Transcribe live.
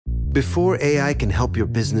Before AI can help your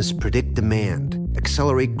business predict demand,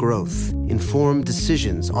 accelerate growth, inform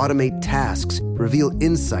decisions, automate tasks, reveal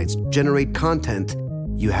insights, generate content,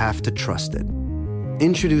 you have to trust it.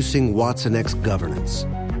 Introducing Watson X Governance,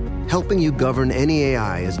 helping you govern any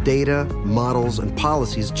AI as data, models, and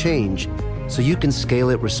policies change so you can scale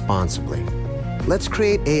it responsibly. Let's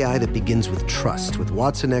create AI that begins with trust with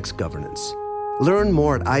Watson X Governance. Learn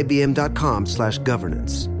more at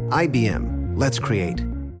ibm.com/governance. IBM, let's create.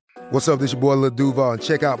 What's up, this your boy Lil Duval, and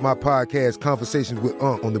check out my podcast, Conversations with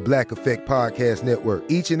Unc, on the Black Effect Podcast Network.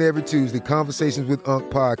 Each and every Tuesday, Conversations with Unc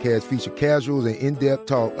podcast feature casuals and in-depth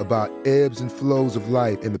talk about ebbs and flows of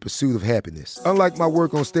life and the pursuit of happiness. Unlike my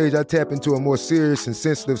work on stage, I tap into a more serious and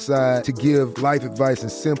sensitive side to give life advice and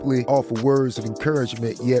simply offer words of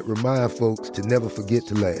encouragement, yet remind folks to never forget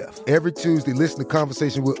to laugh. Every Tuesday, listen to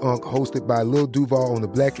Conversation with Unc, hosted by Lil Duval on the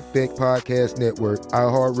Black Effect Podcast Network,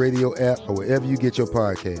 iHeartRadio app, or wherever you get your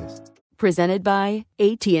podcasts. Presented by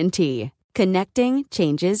AT&T. Connecting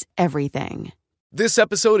changes everything. This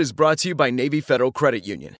episode is brought to you by Navy Federal Credit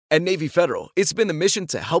Union. At Navy Federal, it's been the mission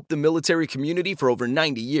to help the military community for over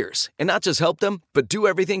 90 years. And not just help them, but do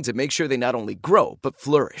everything to make sure they not only grow, but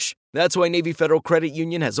flourish. That's why Navy Federal Credit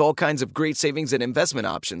Union has all kinds of great savings and investment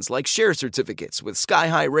options like share certificates with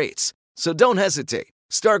sky-high rates. So don't hesitate.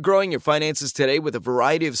 Start growing your finances today with a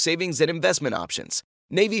variety of savings and investment options.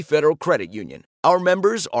 Navy Federal Credit Union. Our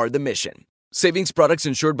members are the mission. Savings products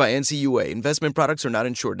insured by NCUA. Investment products are not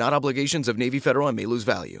insured, not obligations of Navy Federal, and may lose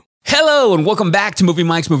value. Hello and welcome back to Movie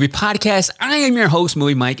Mike's Movie Podcast. I am your host,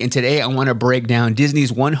 Movie Mike, and today I want to break down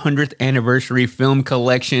Disney's 100th anniversary film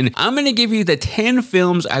collection. I'm going to give you the 10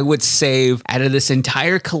 films I would save out of this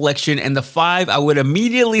entire collection and the 5 I would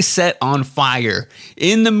immediately set on fire.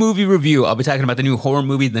 In the movie review, I'll be talking about the new horror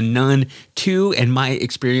movie, The Nun 2, and my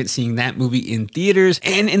experience seeing that movie in theaters.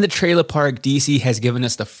 And in the trailer park, DC has given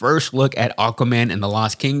us the first look at Aquaman and the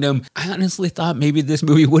Lost Kingdom. I honestly thought maybe this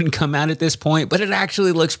movie wouldn't come out at this point, but it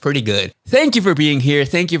actually looks pretty good. Thank you for being here.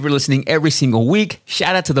 Thank you for listening every single week.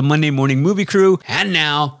 Shout out to the Monday Morning Movie Crew. And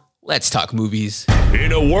now, let's talk movies.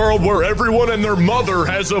 In a world where everyone and their mother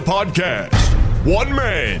has a podcast, one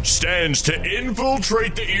man stands to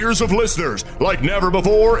infiltrate the ears of listeners like never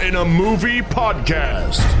before in a movie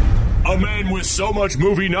podcast. A man with so much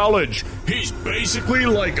movie knowledge, he's basically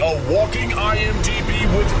like a walking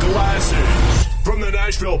IMDb with glasses. From the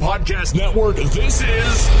Nashville Podcast Network, this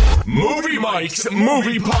is Movie Mike's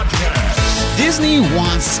Movie Podcast. Disney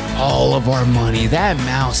wants all of our money. That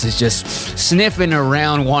mouse is just sniffing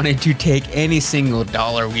around, wanting to take any single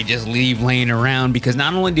dollar we just leave laying around, because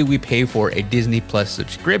not only do we pay for a Disney Plus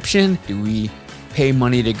subscription, do we pay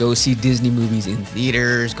money to go see Disney movies in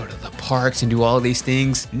theaters, go to the parks, and do all these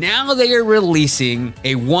things. Now they are releasing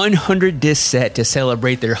a 100 disc set to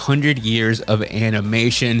celebrate their 100 years of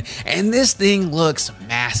animation, and this thing looks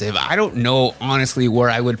massive. I don't know, honestly, where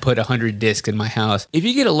I would put 100 discs in my house. If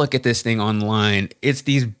you get a look at this thing online, it's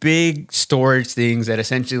these big storage things that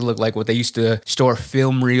essentially look like what they used to store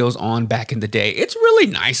film reels on back in the day. It's really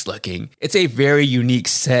nice looking. It's a very unique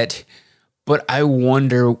set. But I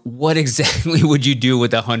wonder, what exactly would you do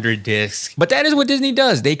with 100 discs? But that is what Disney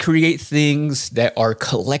does. They create things that are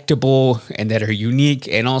collectible and that are unique,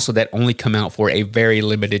 and also that only come out for a very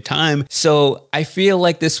limited time. So I feel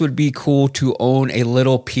like this would be cool to own a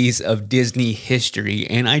little piece of Disney history.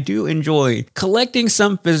 And I do enjoy collecting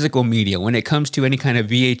some physical media when it comes to any kind of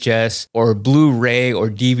VHS or Blu-ray or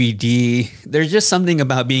DVD. There's just something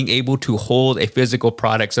about being able to hold a physical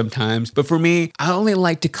product sometimes. But for me, I only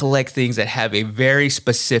like to collect things that have a very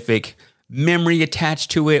specific memory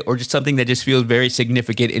attached to it, or just something that just feels very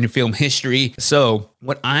significant in film history. So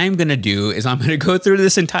what I'm going to do is I'm going to go through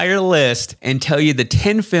this entire list and tell you the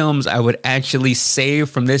 10 films I would actually save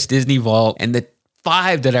from this Disney vault, and the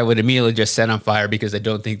 5 that I would immediately just set on fire because I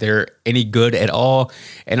don't think they're any good at all.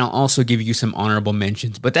 And I'll also give you some honorable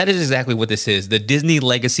mentions. But that is exactly what this is. The Disney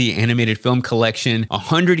Legacy Animated Film Collection,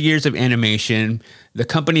 100 years of animation. The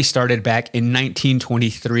company started back in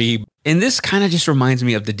 1923. And this kind of just reminds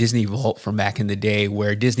me of the Disney Vault from back in the day,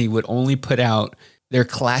 where Disney would only put out their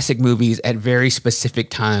classic movies at very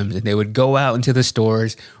specific times. And they would go out into the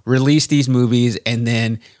stores, release these movies, and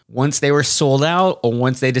then once they were sold out, or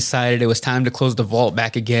once they decided it was time to close the vault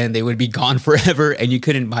back again, they would be gone forever, and you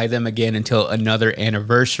couldn't buy them again until another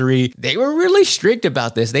anniversary. They were really strict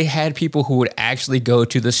about this. They had people who would actually go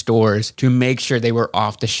to the stores to make sure they were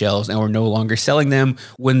off the shelves and were no longer selling them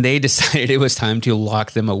when they decided it was time to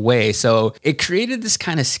lock them away. So it created this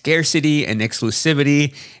kind of scarcity and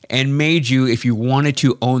exclusivity, and made you, if you wanted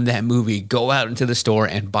to own that movie, go out into the store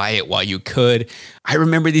and buy it while you could. I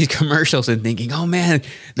remember these commercials and thinking, oh man,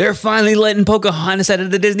 They're finally letting Pocahontas out of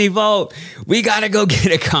the Disney Vault. We gotta go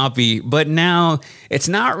get a copy. But now it's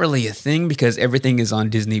not really a thing because everything is on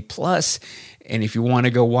Disney Plus. And if you want to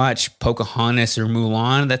go watch Pocahontas or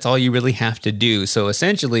Mulan, that's all you really have to do. So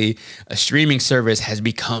essentially, a streaming service has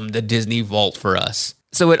become the Disney Vault for us.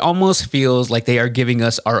 So it almost feels like they are giving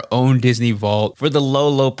us our own Disney Vault for the low,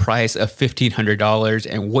 low price of $1,500.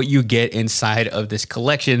 And what you get inside of this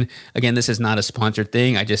collection, again, this is not a sponsored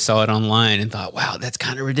thing. I just saw it online and thought, wow, that's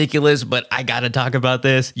kind of ridiculous, but I got to talk about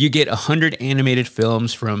this. You get 100 animated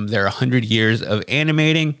films from their 100 years of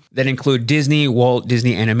animating that include Disney, Walt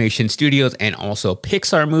Disney Animation Studios, and also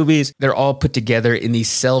Pixar movies. They're all put together in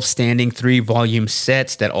these self-standing 3-volume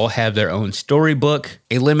sets that all have their own storybook.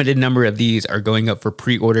 A limited number of these are going up for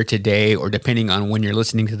pre-order today, or depending on when you're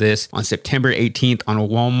listening to this, on September 18th on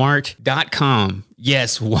Walmart.com.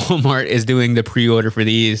 Yes, Walmart is doing the pre-order for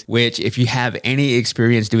these, which if you have any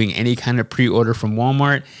experience doing any kind of pre-order from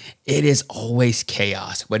Walmart, it is always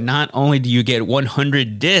chaos. But not only do you get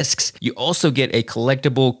 100 discs, you also get a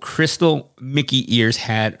collectible crystal Mickey ears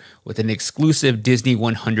hat with an exclusive Disney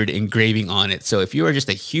 100 engraving on it. So if you are just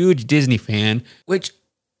a huge Disney fan, which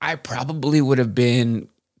I probably would have been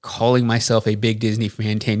calling myself a big Disney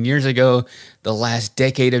fan 10 years ago, the last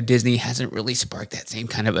decade of Disney hasn't really sparked that same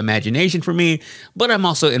kind of imagination for me, but I'm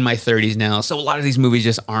also in my 30s now, so a lot of these movies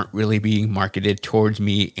just aren't really being marketed towards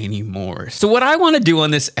me anymore. So what I want to do on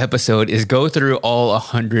this episode is go through all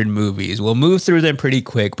 100 movies. We'll move through them pretty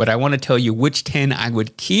quick, but I want to tell you which 10 I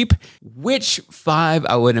would keep, which 5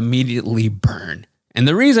 I would immediately burn. And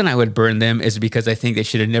the reason I would burn them is because I think they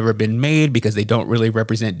should have never been made, because they don't really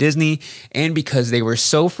represent Disney, and because they were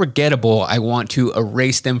so forgettable, I want to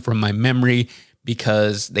erase them from my memory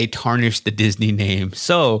because they tarnished the Disney name.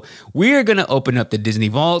 So we are going to open up the Disney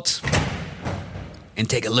Vault and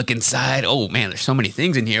take a look inside. Oh man, there's so many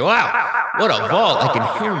things in here. Wow, what a vault. I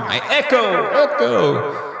can hear my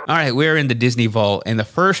echo. All right, we're in the Disney Vault, and the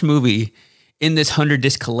first movie in this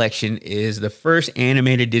 100-disc collection is the first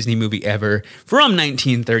animated Disney movie ever from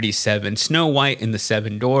 1937, Snow White and the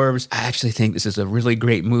Seven Dwarfs. I actually think this is a really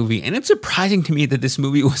great movie, and it's surprising to me that this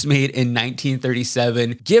movie was made in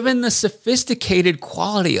 1937, given the sophisticated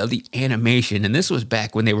quality of the animation. And this was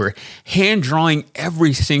back when they were hand-drawing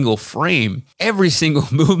every single frame. Every single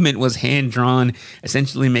movement was hand-drawn,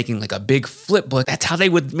 essentially making like a big flip book. That's how they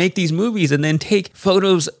would make these movies, and then take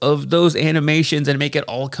photos of those animations and make it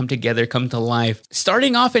all come together, come to life.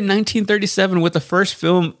 Starting off in 1937 with the first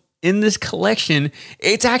film in this collection,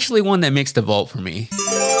 it's actually one that makes the vault for me.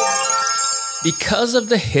 Because of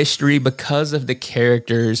the history, because of the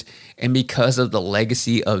characters, and because of the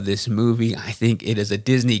legacy of this movie, I think it is a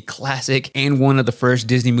Disney classic and one of the first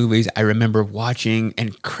Disney movies I remember watching.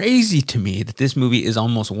 And crazy to me that this movie is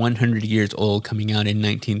almost 100 years old, coming out in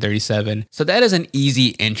 1937. So that is an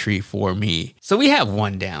easy entry for me. So we have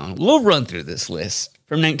one down. We'll run through this list.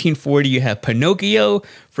 From 1940, you have Pinocchio.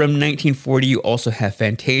 From 1940, you also have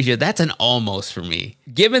Fantasia. That's an almost for me.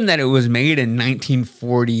 Given that it was made in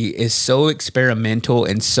 1940, is so experimental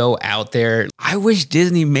and so out there, I wish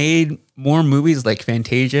Disney made more movies like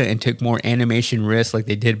Fantasia and took more animation risks like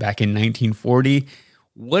they did back in 1940.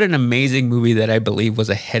 What an amazing movie that I believe was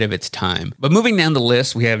ahead of its time. But moving down the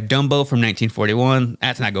list, we have Dumbo from 1941.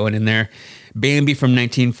 That's not going in there. Bambi from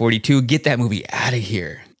 1942. Get that movie out of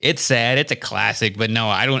here. It's sad. It's a classic, but no,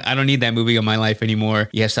 I don't need that movie in my life anymore.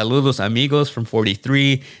 You have Saludos Amigos from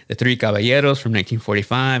 43, The Three Caballeros from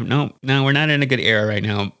 1945. No, we're not in a good era right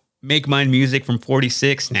now. Make Mine Music from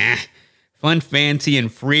 46. Nah. Fun, Fancy,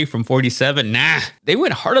 and Free from 47. Nah. They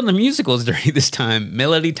went hard on the musicals during this time.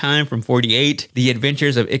 Melody Time from 48. The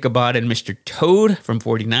Adventures of Ichabod and Mr. Toad from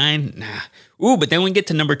 49. Nah. Ooh, but then we get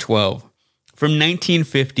to number 12. From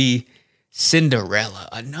 1950, Cinderella,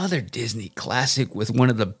 another Disney classic with one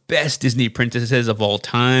of the best Disney princesses of all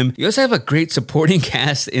time. You also have a great supporting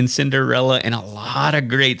cast in Cinderella and a lot of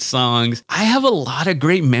great songs. I have a lot of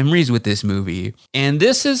great memories with this movie. And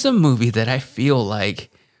this is a movie that I feel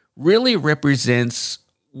like really represents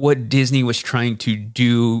what Disney was trying to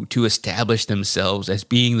do to establish themselves as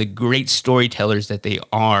being the great storytellers that they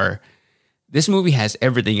are. This movie has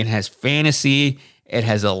everything. It has fantasy. It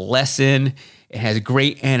has a lesson. It has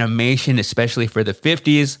great animation, especially for the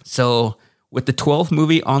 50s. So with the 12th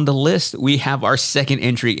movie on the list, we have our second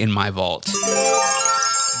entry in my vault.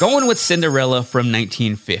 Going with Cinderella from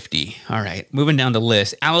 1950. All right, moving down the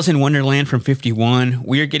list. Alice in Wonderland from 51.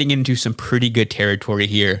 We are getting into some pretty good territory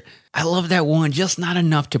here. I love that one, just not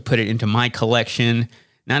enough to put it into my collection.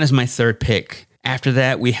 Not as my third pick. After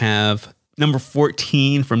that, we have Number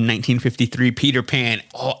 14 from 1953, Peter Pan.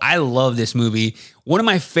 Oh, I love this movie. One of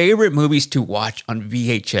my favorite movies to watch on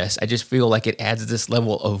VHS. I just feel like it adds this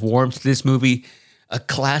level of warmth to this movie. A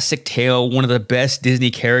classic tale, one of the best Disney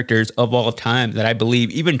characters of all time that I believe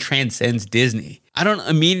even transcends Disney. I don't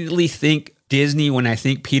immediately think Disney when I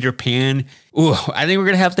think Peter Pan. Ooh, I think we're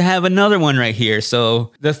going to have another one right here.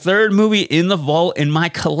 So the third movie in the vault in my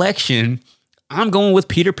collection, I'm going with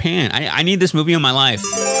Peter Pan. I need this movie in my life.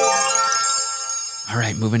 All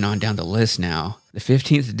right, moving on down the list now. The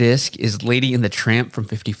 15th disc is Lady and the Tramp from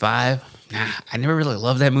 55. I never really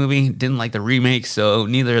loved that movie. Didn't like the remake, so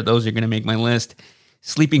neither of those are going to make my list.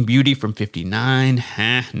 Sleeping Beauty from 59.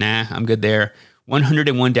 I'm good there.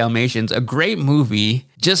 101 Dalmatians, a great movie,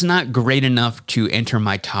 just not great enough to enter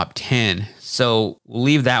my top 10. So we'll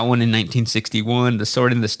leave that one in 1961. The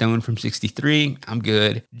Sword and the Stone from 63. I'm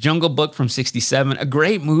good. Jungle Book from 67, a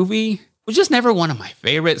great movie. Was just never one of my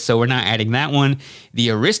favorites, so we're not adding that one.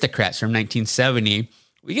 The Aristocrats from 1970.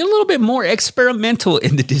 We get a little bit more experimental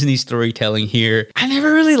in the Disney storytelling here. I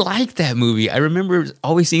never really liked that movie. I remember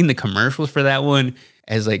always seeing the commercials for that one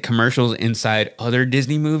as like commercials inside other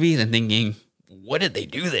Disney movies and thinking, what did they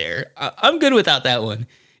do there? I'm good without that one.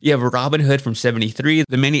 You have Robin Hood from 73,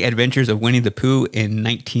 The Many Adventures of Winnie the Pooh in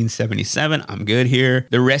 1977. I'm good here.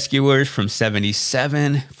 The Rescuers from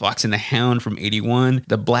 77, Fox and the Hound from 81,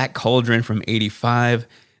 The Black Cauldron from 85,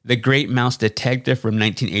 The Great Mouse Detective from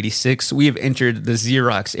 1986. We have entered the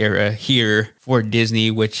Xerox era here for Disney,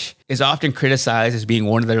 which is often criticized as being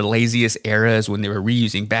one of their laziest eras when they were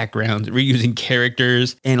reusing backgrounds, reusing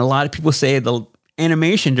characters. And a lot of people say the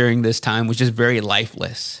animation during this time was just very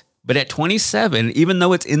lifeless. But at 27, even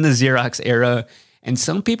though it's in the Xerox era, and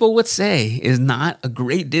some people would say is not a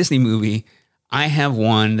great Disney movie, I have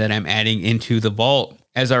one that I'm adding into the vault.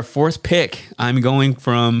 As our fourth pick, I'm going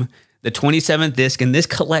from the 27th disc in this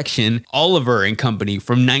collection, Oliver and Company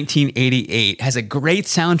from 1988. Has a great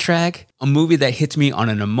soundtrack, a movie that hits me on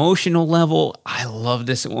an emotional level. I love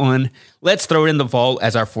this one. Let's throw it in the vault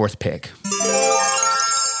as our fourth pick.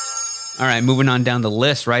 All right, moving on down the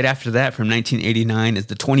list. Right after that, from 1989, is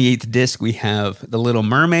the 28th disc. We have The Little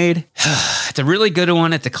Mermaid. It's a really good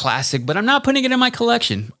one. It's a classic, but I'm not putting it in my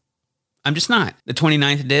collection. I'm just not. The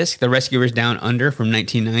 29th disc, The Rescuers Down Under from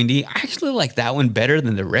 1990. I actually like that one better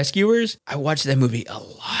than The Rescuers. I watched that movie a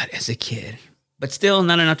lot as a kid, but still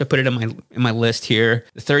not enough to put it in my list here.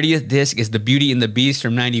 The 30th disc is The Beauty and the Beast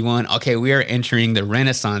from 91. Okay, we are entering the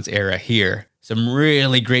Renaissance era here. Some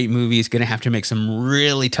really great movies. Going to have to make some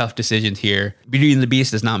really tough decisions here. Beauty and the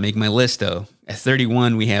Beast does not make my list, though. At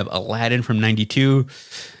 31, we have Aladdin from 92.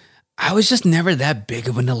 I was just never that big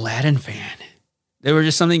of an Aladdin fan. There was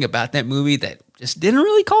just something about that movie that just didn't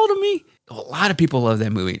really call to me. A lot of people love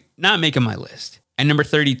that movie. Not making my list. At number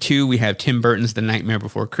 32, we have Tim Burton's The Nightmare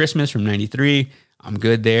Before Christmas from 93. I'm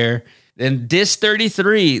good there. Then disc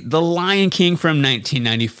 33, The Lion King from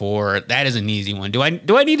 1994. That is an easy one. Do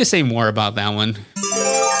I need to say more about that one?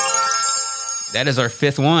 That is our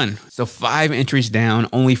fifth one. So 5 entries down,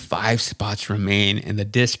 only 5 spots remain. And the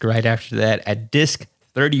disc right after that, at disc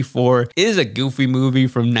 34, is a Goofy movie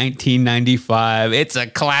from 1995. It's a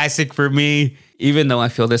classic for me, even though I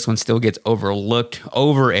feel this one still gets overlooked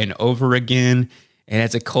over and over again. It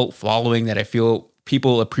has a cult following that I feel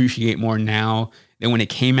people appreciate more now than when it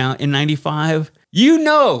came out in 95. You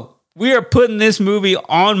know, we are putting this movie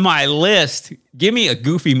on my list. Give me a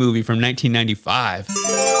Goofy movie from 1995.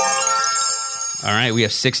 All right, we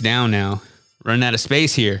have 6 down now. Running out of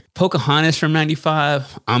space here. Pocahontas from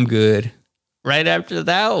 95. I'm good. Right after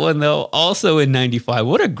that one, though, also in 95.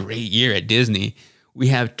 What a great year at Disney. We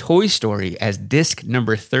have Toy Story as disc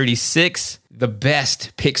number 36. The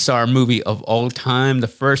best Pixar movie of all time. The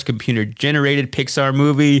first computer-generated Pixar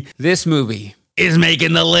movie. This movie is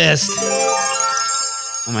making the list.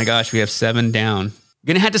 Oh my gosh, we have 7 down.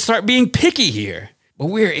 Gonna have to start being picky here. But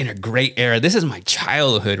we're in a great era. This is my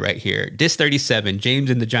childhood right here. Disc 37, James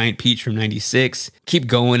and the Giant Peach from 96. Keep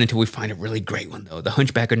going until we find a really great one, though. The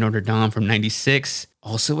Hunchback of Notre Dame from 96.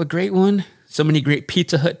 Also a great one. So many great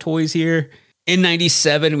Pizza Hut toys here. In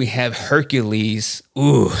 97, we have Hercules.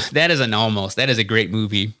 Ooh, that is an almost. That is a great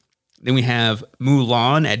movie. Then we have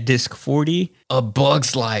Mulan at disc 40. A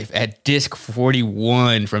Bug's Life at disc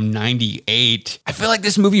 41 from 98. I feel like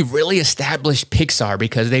this movie really established Pixar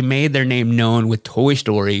because they made their name known with Toy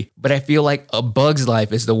Story. But I feel like A Bug's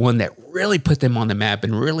Life is the one that really put them on the map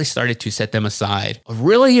and really started to set them aside. A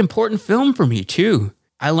really important film for me, too.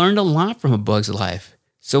 I learned a lot from A Bug's Life.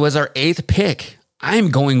 So as our 8th pick, I'm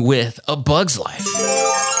going with A Bug's Life.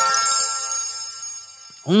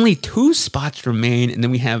 Only 2 spots remain, and then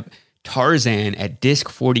we have Tarzan at disc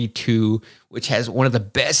 42, which has one of the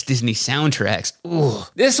best Disney soundtracks. Ooh,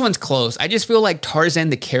 this one's close. I just feel like Tarzan,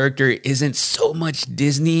 the character, isn't so much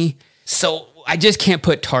Disney. So I just can't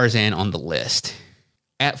put Tarzan on the list.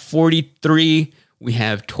 At 43, we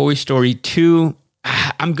have Toy Story 2.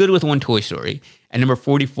 I'm good with one Toy Story. At number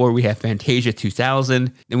 44, we have Fantasia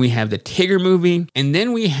 2000. Then we have the Tigger movie. And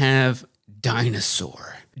then we have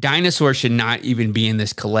Dinosaur. Dinosaur should not even be in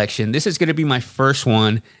this collection. This is going to be my first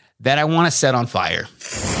one that I want to set on fire.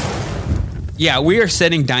 Yeah, we are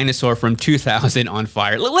setting Dinosaur from 2000 on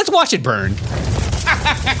fire. Let's watch it burn.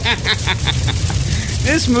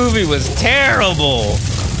 This movie was terrible.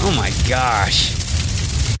 Oh my gosh.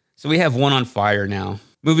 So we have one on fire now.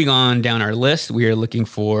 Moving on down our list, we are looking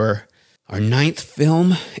for our 9th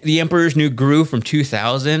film, The Emperor's New Groove from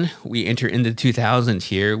 2000. We enter into the 2000s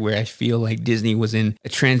here, where I feel like Disney was in a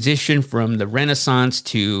transition from the Renaissance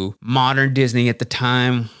to modern Disney at the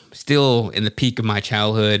time. Still in the peak of my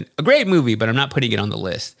childhood. A great movie, but I'm not putting it on the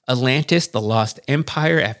list. Atlantis, The Lost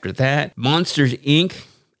Empire after that. Monsters, Inc.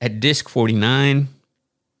 at disc 49.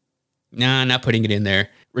 Nah, not putting it in there.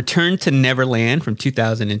 Return to Neverland from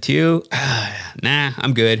 2002. Nah,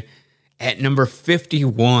 I'm good. At number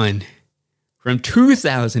 51 from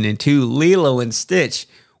 2002, Lilo and Stitch.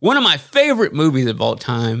 One of my favorite movies of all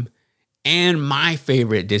time and my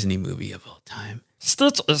favorite Disney movie of all time.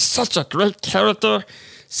 Stitch is such a great character.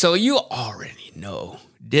 So you already know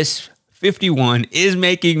disc 51 is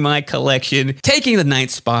making my collection, taking the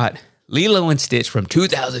 9th spot, Lilo and Stitch from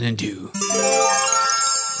 2002.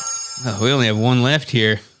 Oh, we only have one left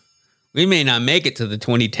here. We may not make it to the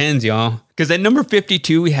 2010s, y'all. Because at number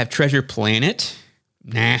 52, we have Treasure Planet.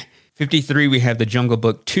 Nah. 53, we have The Jungle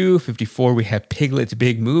Book 2. 54, we have Piglet's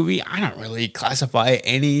Big Movie. I don't really classify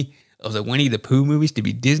any of the Winnie the Pooh movies to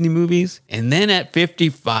be Disney movies. And then at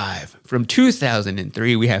 55, from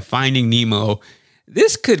 2003, we have Finding Nemo.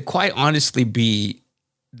 This could quite honestly be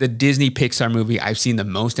the Disney Pixar movie I've seen the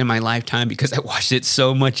most in my lifetime because I watched it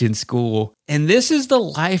so much in school. And this is the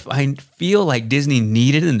life I feel like Disney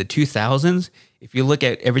needed in the 2000s. If you look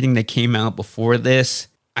at everything that came out before this,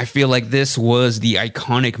 I feel like this was the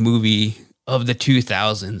iconic movie of the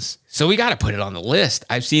 2000s. So we got to put it on the list.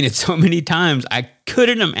 I've seen it so many times. I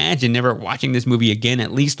couldn't imagine never watching this movie again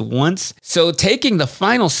at least once. So taking the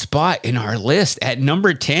final spot in our list at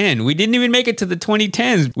number 10, we didn't even make it to the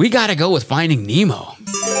 2010s. We got to go with Finding Nemo.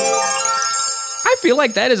 I feel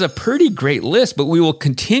like that is a pretty great list, but we will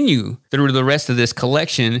continue through the rest of this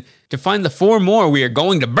collection to find the 4 more we are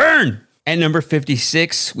going to burn. At number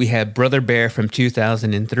 56, we have Brother Bear from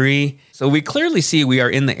 2003. So we clearly see we are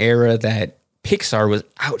in the era that Pixar was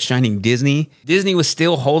outshining Disney. Disney was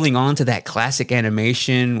still holding on to that classic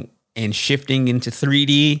animation and shifting into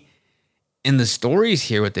 3D. And the stories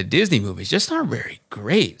here with the Disney movies just aren't very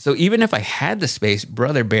great. So even if I had the space,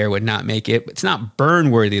 Brother Bear would not make it. It's not burn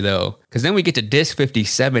worthy though, because then we get to disc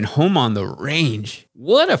 57, Home on the Range.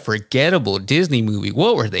 What a forgettable Disney movie.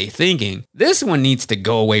 What were they thinking? This one needs to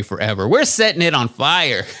go away forever. We're setting it on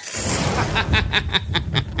fire.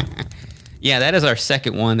 Yeah, that is our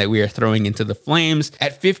second one that we are throwing into the flames.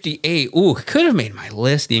 At 58, could have made my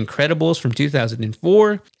list. The Incredibles from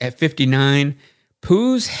 2004. At 59,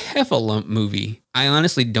 Pooh's Heffalump movie. I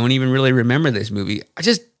honestly don't even really remember this movie.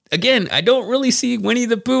 I don't really see Winnie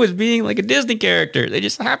the Pooh as being like a Disney character. They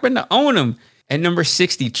just happen to own him. At number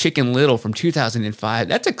 60, Chicken Little from 2005.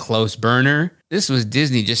 That's a close burner. This was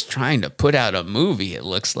Disney just trying to put out a movie, it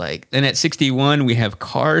looks like. Then at 61, we have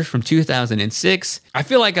Cars from 2006. I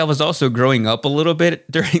feel like I was also growing up a little bit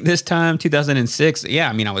during this time, 2006. Yeah,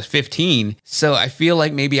 I was 15. So I feel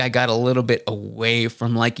like maybe I got a little bit away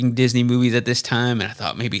from liking Disney movies at this time. And I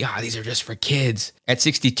thought maybe, these are just for kids. At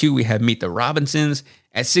 62, we have Meet the Robinsons.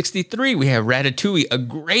 At 63, we have Ratatouille, a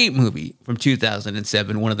great movie from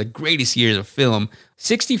 2007, one of the greatest years of film.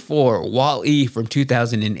 64, Wall-E from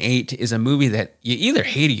 2008 is a movie that you either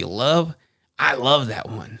hate or you love. I love that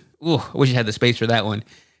one. I wish I had the space for that one.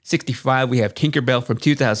 65, we have Tinkerbell from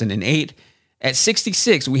 2008. At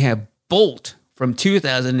 66, we have Bolt from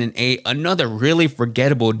 2008, another really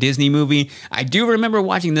forgettable Disney movie. I do remember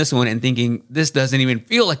watching this one and thinking, this doesn't even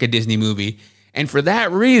feel like a Disney movie. And for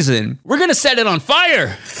that reason, we're going to set it on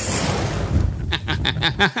fire.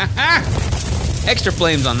 Extra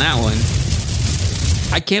flames on that one.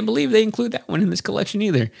 I can't believe they include that one in this collection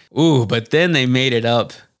either. But then they made it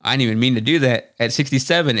up. I didn't even mean to do that. At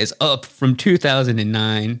 67 is Up from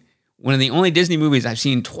 2009. One of the only Disney movies I've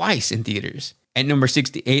seen twice in theaters. At number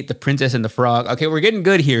 68, The Princess and the Frog. Okay, we're getting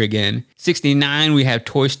good here again. 69, we have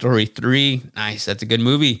Toy Story 3. Nice, that's a good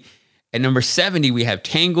movie. At number 70, we have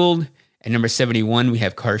Tangled. At number 71, we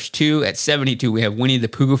have Cars 2. At 72, we have Winnie the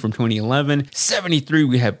Pooh from 2011. 73,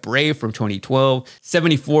 we have Brave from 2012.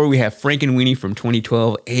 74, we have Frankenweenie from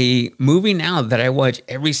 2012. A movie now that I watch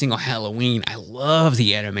every single Halloween. I love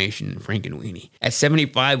the animation in Frankenweenie. At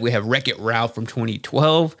 75, we have Wreck-It Ralph from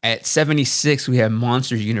 2012. At 76, we have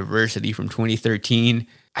Monsters University from 2013.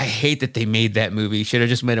 I hate that they made that movie. Should have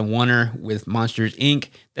just made a oneer with Monsters, Inc.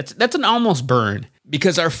 That's an almost burn.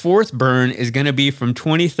 Because our fourth burn is going to be from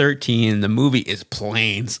 2013. The movie is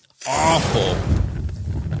Planes. Awful.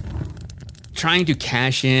 Trying to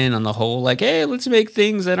cash in on the whole, like, hey, let's make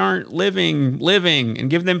things that aren't living, and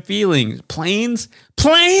give them feelings. Planes?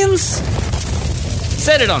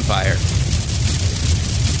 Set it on fire.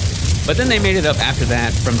 But then they made it up after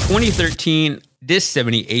that. From 2013, Disc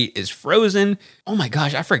 78 is Frozen. Oh my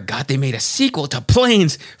gosh, I forgot they made a sequel to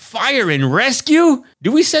Planes, Fire and Rescue.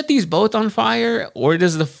 Do we set these both on fire, or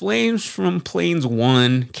does the flames from Planes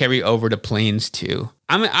 1 carry over to Planes 2?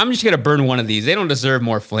 I'm just going to burn one of these. They don't deserve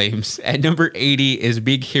more flames. At number 80 is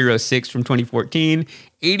Big Hero 6 from 2014.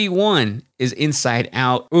 81 is Inside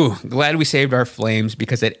Out. Ooh, glad we saved our flames,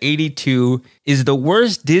 because at 82 is the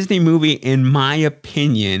worst Disney movie, in my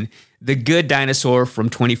opinion, The Good Dinosaur from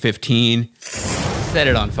 2015. Set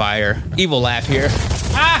it on fire. Evil laugh here.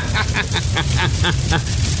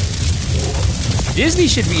 Disney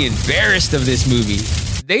should be embarrassed of this movie.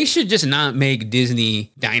 They should just not make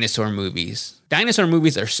Disney dinosaur movies. Dinosaur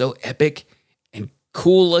movies are so epic and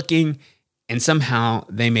cool looking, and somehow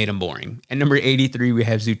they made them boring. At number 83, we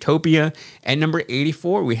have Zootopia. At number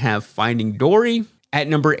 84, we have Finding Dory. At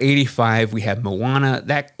number 85, we have Moana.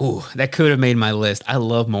 That could have made my list. I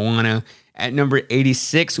love Moana. At number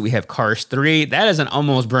 86, we have Cars 3. That is an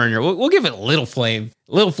almost burner. We'll give it a little flame.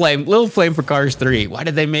 Little flame for Cars 3. Why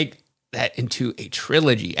did they make that into a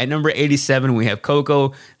trilogy? At number 87, we have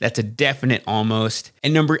Coco. That's a definite almost.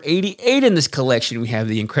 At number 88 in this collection, we have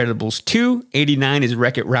The Incredibles 2. 89 is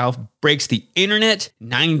Wreck-It Ralph Breaks the Internet.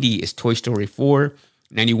 90 is Toy Story 4.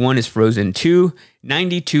 91 is Frozen 2.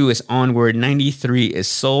 92 is Onward. 93 is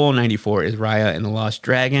Soul. 94 is Raya and the Lost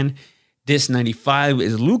Dragon. Disc 95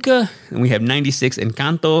 is Luca, and we have 96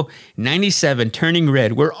 Encanto, 97 Turning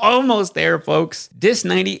Red. We're almost there, folks. Disc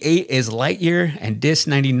 98 is Lightyear, and Disc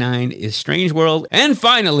 99 is Strange World. And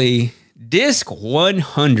finally, Disc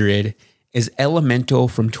 100 is Elemental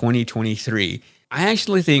from 2023. I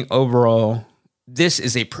actually think overall, this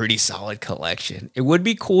is a pretty solid collection. It would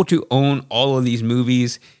be cool to own all of these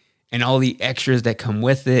movies and all the extras that come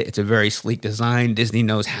with it. It's a very sleek design. Disney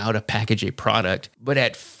knows how to package a product. But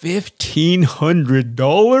at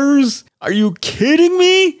 $1,500? Are you kidding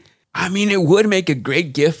me? I mean, it would make a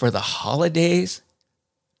great gift for the holidays,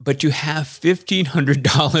 but you have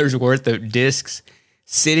 $1,500 worth of discs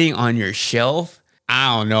sitting on your shelf.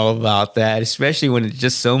 I don't know about that, especially when it's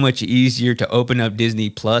just so much easier to open up Disney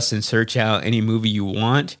Plus and search out any movie you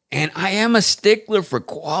want. And I am a stickler for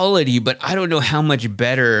quality, but I don't know how much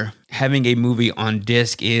better having a movie on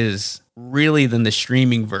disc is really than the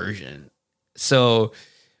streaming version. So,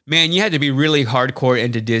 man, you had to be really hardcore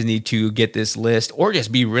into Disney to get this list, or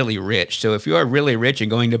just be really rich. So if you are really rich and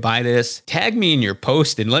going to buy this, tag me in your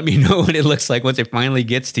post and let me know what it looks like once it finally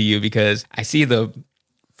gets to you, because I see the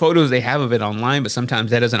photos they have of it online, but sometimes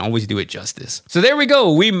that doesn't always do it justice. So there we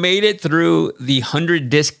go. We made it through the 100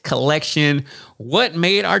 disc collection. What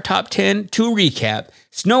made our top 10? To recap: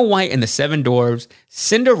 Snow White and the Seven Dwarfs,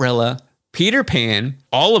 Cinderella, Peter Pan,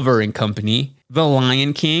 Oliver and Company, The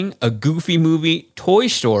Lion King, A Goofy Movie, Toy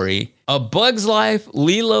Story, A Bug's Life,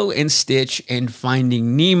 Lilo and Stitch, and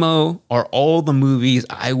Finding Nemo are all the movies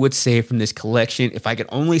I would save from this collection. If I could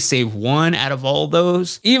only save one out of all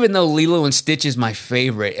those, even though Lilo and Stitch is my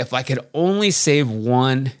favorite, if I could only save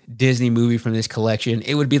one Disney movie from this collection,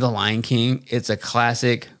 it would be The Lion King. It's a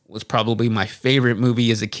classic, was probably my favorite movie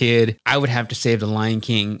as a kid. I would have to save The Lion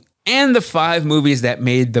King. And the 5 movies that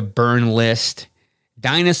made the burn list: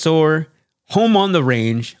 Dinosaur, Home on the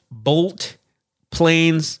Range, Bolt,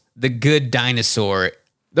 Planes, The Good Dinosaur.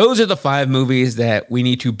 Those are the 5 movies that we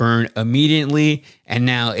need to burn immediately. And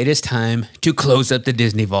now it is time to close up the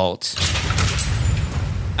Disney vaults.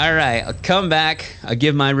 All right, I'll come back. I'll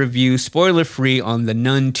give my review spoiler-free on The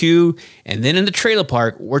Nun 2. And then in the trailer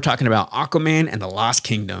park, we're talking about Aquaman and the Lost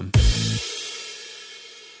Kingdom.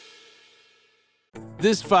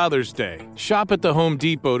 This Father's Day, shop at the Home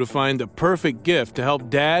Depot to find the perfect gift to help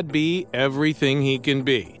Dad be everything he can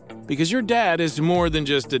be. Because your dad is more than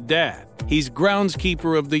just a dad. He's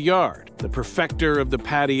groundskeeper of the yard, the perfecter of the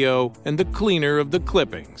patio, and the cleaner of the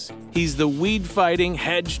clippings. He's the weed-fighting,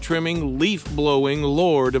 hedge-trimming, leaf-blowing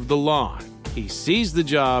lord of the lawn. He sees the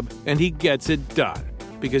job, and he gets it done.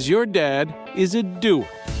 Because your dad is a doer.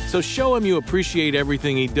 So show him you appreciate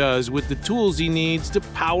everything he does with the tools he needs to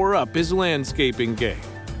power up his landscaping game.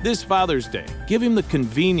 This Father's Day, give him the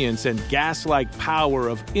convenience and gas-like power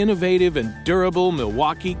of innovative and durable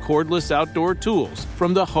Milwaukee cordless outdoor tools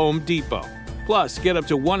from the Home Depot. Plus, get up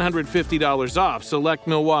to $150 off select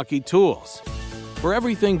Milwaukee tools. For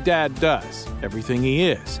everything Dad does, everything he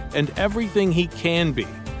is, and everything he can be,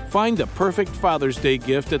 find the perfect Father's Day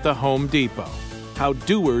gift at the Home Depot. How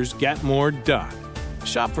doers get more done.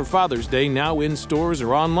 Shop for Father's Day now in stores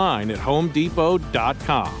or online at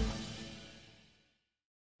homedepot.com.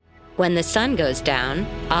 When the sun goes down,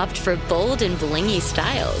 opt for bold and blingy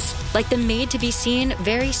styles, like the made-to-be-seen,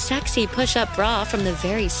 very sexy push-up bra from the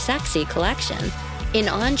Very Sexy collection, in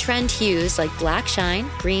on-trend hues like black shine,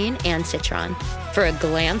 green, and citron. For a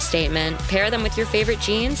glam statement, pair them with your favorite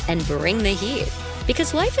jeans and bring the heat.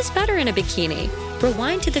 Because life is better in a bikini.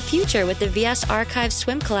 Rewind to the future with the VS Archive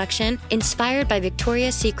Swim Collection, inspired by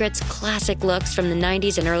Victoria's Secret's classic looks from the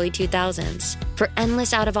 90s and early 2000s. For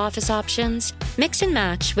endless out-of-office options, mix and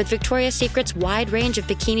match with Victoria's Secret's wide range of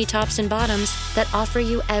bikini tops and bottoms that offer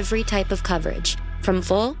you every type of coverage, from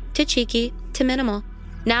full to cheeky to minimal.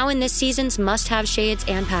 Now in this season's must-have shades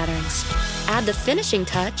and patterns. Add the finishing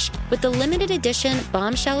touch with the limited edition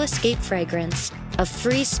Bombshell Escape fragrance, a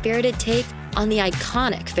free-spirited take on the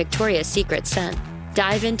iconic Victoria's Secret scent.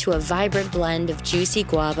 Dive into a vibrant blend of juicy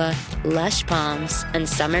guava, lush palms, and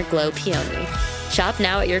summer glow peony. Shop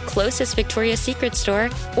now at your closest Victoria's Secret store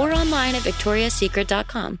or online at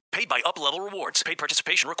victoriassecret.com. Paid by Up Level Rewards. Paid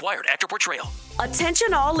participation required. Actor portrayal.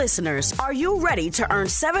 Attention all listeners. Are you ready to earn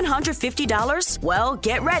 $750? Well,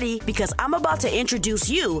 get ready, because I'm about to introduce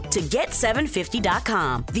you to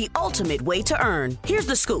Get750.com, the ultimate way to earn. Here's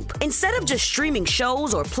the scoop. Instead of just streaming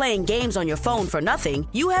shows or playing games on your phone for nothing,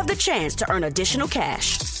 you have the chance to earn additional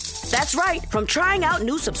cash. That's right. From trying out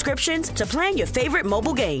new subscriptions to playing your favorite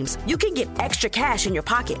mobile games, you can get extra cash in your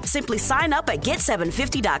pocket. Simply sign up at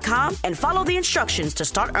Get750.com and follow the instructions to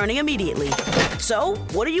start earning immediately. So,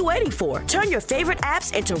 what are you waiting for? Turn your favorite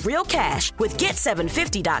apps into real cash with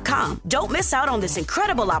Get750.com. Don't miss out on this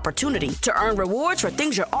incredible opportunity to earn rewards for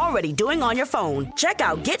things you're already doing on your phone. Check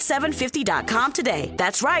out Get750.com today.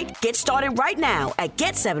 That's right. Get started right now at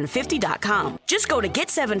Get750.com. Just go to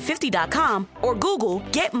Get750.com or Google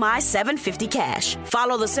Get My 750 Cash.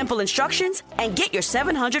 Follow the simple instructions and get your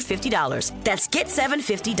 $750. That's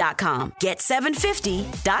Get750.com.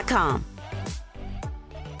 Get750.com.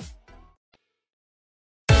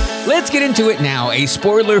 Let's get into it now. A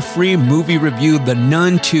spoiler-free movie review, The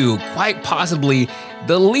Nun 2. Quite possibly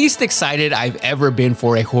the least excited I've ever been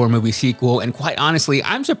for a horror movie sequel. And quite honestly,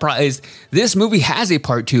 I'm surprised this movie has a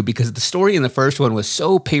part 2, because the story in the first one was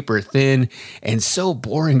so paper thin and so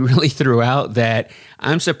boring really throughout that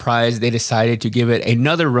I'm surprised they decided to give it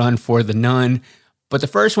another run for The Nun. But the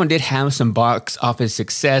first one did have some box office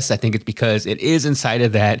success. I think it's because it is inside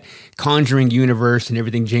of that Conjuring universe and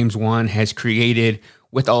everything James Wan has created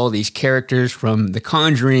with all these characters from The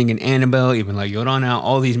Conjuring and Annabelle, even La Llorona,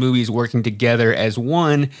 all these movies working together as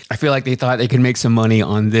one. I feel like they thought they could make some money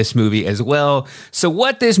on this movie as well. So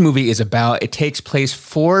what this movie is about, it takes place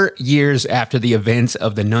 4 years after the events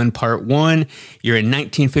of The Nun Part 1. You're in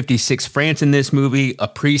 1956 France in this movie. A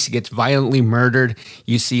priest gets violently murdered.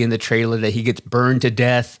 You see in the trailer that he gets burned to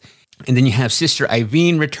death. And then you have Sister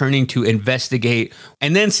Irene returning to investigate.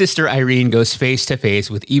 And then Sister Irene goes face to face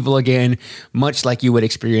with evil again, much like you would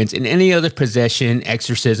experience in any other possession,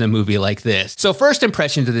 exorcism movie like this. So first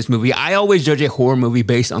impressions of this movie, I always judge a horror movie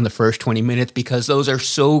based on the first 20 minutes because those are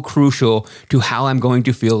so crucial to how I'm going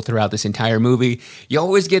to feel throughout this entire movie. You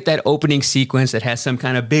always get that opening sequence that has some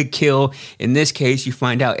kind of big kill. In this case, you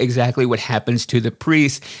find out exactly what happens to the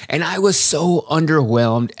priest. And I was so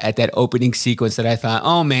underwhelmed at that opening sequence that I thought,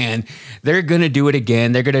 oh man, they're going to do it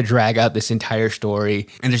again. They're going to drag out this entire story,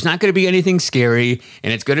 and there's not going to be anything scary,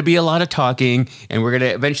 and it's going to be a lot of talking, and we're going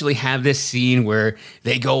to eventually have this scene where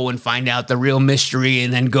they go and find out the real mystery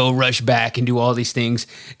and then go rush back and do all these things.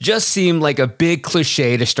 Just seemed like a big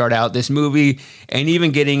cliche to start out this movie, and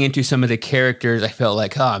even getting into some of the characters, I felt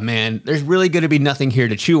like, oh man, there's really going to be nothing here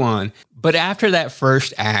to chew on. But after that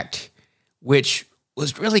first act, which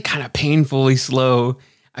was really kind of painfully slow,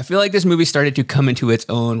 I feel like this movie started to come into its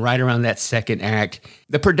own right around that second act.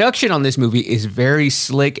 The production on this movie is very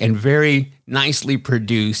slick and very nicely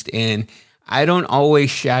produced, and I don't always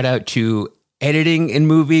shout out to editing in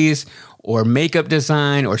movies or makeup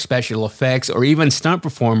design or special effects or even stunt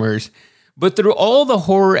performers. But through all the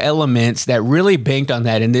horror elements that really banked on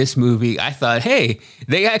that in this movie, I thought, hey,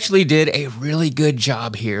 they actually did a really good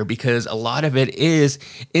job here, because a lot of it is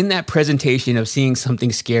in that presentation of seeing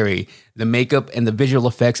something scary. The makeup and the visual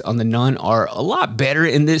effects on the nun are a lot better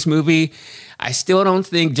in this movie. I still don't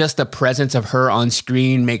think just the presence of her on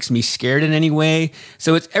screen makes me scared in any way.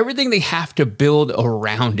 So it's everything they have to build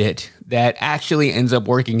around it that actually ends up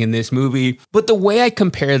working in this movie. But the way I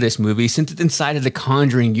compare this movie, since it's inside of the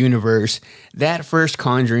Conjuring universe, that first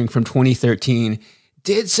Conjuring from 2013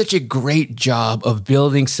 did such a great job of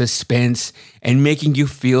building suspense and making you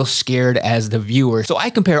feel scared as the viewer. So I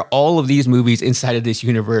compare all of these movies inside of this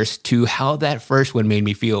universe to how that first one made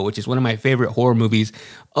me feel, which is one of my favorite horror movies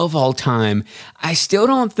of all time. I still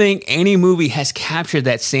don't think any movie has captured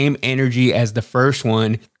that same energy as the first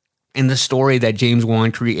one. And the story that James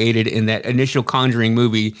Wan created in that initial Conjuring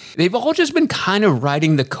movie, they've all just been kind of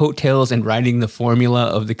riding the coattails and riding the formula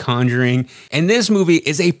of The Conjuring. And this movie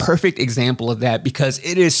is a perfect example of that because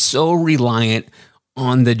it is so reliant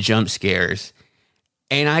on the jump scares.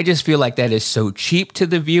 And I just feel like that is so cheap to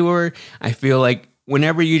the viewer. I feel like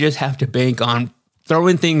whenever you just have to bank on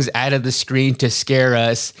throwing things out of the screen to scare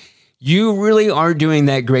us, you really aren't doing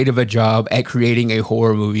that great of a job at creating a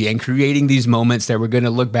horror movie and creating these moments that we're going to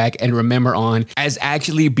look back and remember on as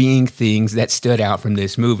actually being things that stood out from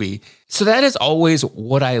this movie. So that is always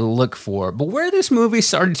what I look for. But where this movie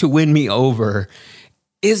started to win me over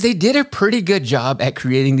is they did a pretty good job at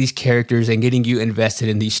creating these characters and getting you invested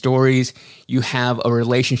in these stories. You have a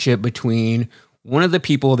relationship between one of the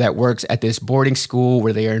people that works at this boarding school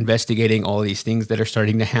where they are investigating all these things that are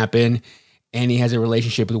starting to happen. And he has a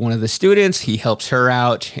relationship with one of the students. He helps her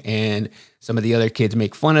out, and some of the other kids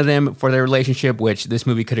make fun of them for their relationship, which this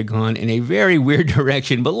movie could have gone in a very weird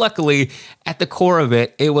direction. But luckily, at the core of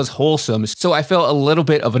it, it was wholesome. So I felt a little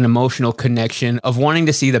bit of an emotional connection of wanting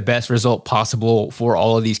to see the best result possible for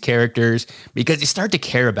all of these characters because you start to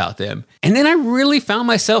care about them. And then I really found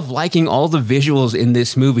myself liking all the visuals in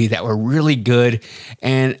this movie that were really good.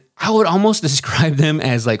 And I would almost describe them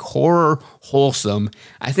as like horror wholesome.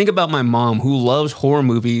 I think about my mom who loves horror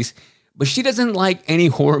movies, but she doesn't like any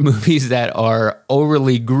horror movies that are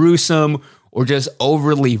overly gruesome or just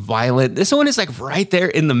overly violent. This one is like right there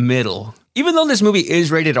in the middle. Even though this movie is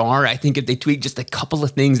rated R, I think if they tweaked just a couple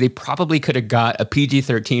of things, they probably could have got a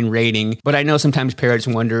PG-13 rating. But I know sometimes parents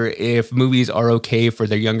wonder if movies are okay for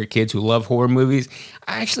their younger kids who love horror movies.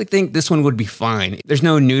 I actually think this one would be fine. There's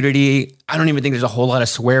no nudity. I don't even think there's a whole lot of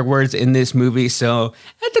swear words in this movie. So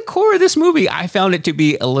at the core of this movie, I found it to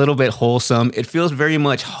be a little bit wholesome. It feels very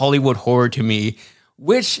much Hollywood horror to me,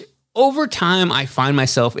 which over time, I find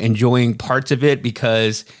myself enjoying parts of it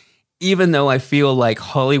because even though I feel like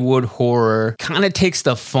Hollywood horror kind of takes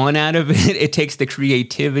the fun out of it, it takes the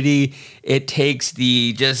creativity, it takes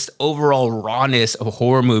the just overall rawness of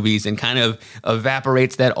horror movies and kind of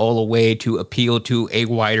evaporates that all away to appeal to a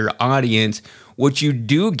wider audience. What you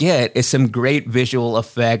do get is some great visual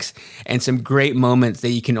effects and some great moments that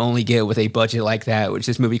you can only get with a budget like that, which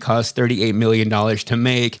this movie cost $38 million to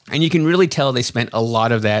make. And you can really tell they spent a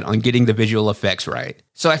lot of that on getting the visual effects right.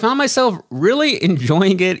 So I found myself really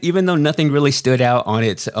enjoying it, even though nothing really stood out on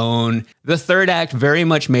its own. The third act very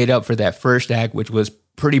much made up for that first act, which was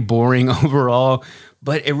pretty boring overall.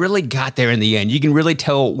 But it really got there in the end. You can really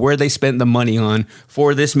tell where they spent the money on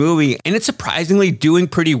for this movie. And it's surprisingly doing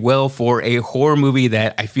pretty well for a horror movie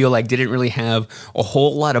that I feel like didn't really have a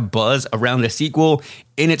whole lot of buzz around the sequel.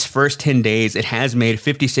 In its first 10 days, it has made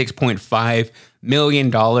 $56.5 million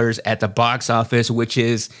at the box office, which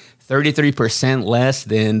is 33% less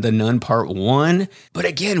than The Nun Part 1. But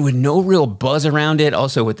again, with no real buzz around it,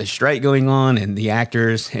 also with the strike going on and the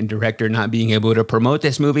actors and director not being able to promote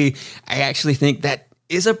this movie, I actually think that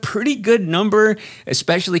is a pretty good number,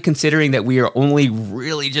 especially considering that we are only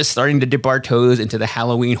really just starting to dip our toes into the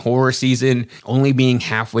Halloween horror season, only being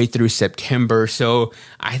halfway through September. So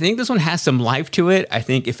I think this one has some life to it. I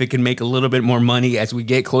think if it can make a little bit more money as we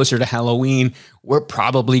get closer to Halloween, we're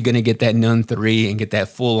probably going to get that Nun 3 and get that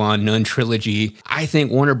full-on Nun trilogy. I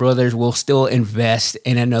think Warner Brothers will still invest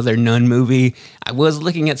in another Nun movie. I was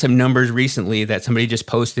looking at some numbers recently that somebody just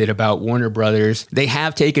posted about Warner Brothers. They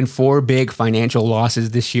have taken 4 big financial losses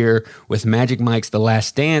this year with Magic Mike's The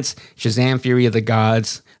Last Dance, Shazam! Fury of the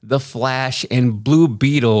Gods, The Flash, and Blue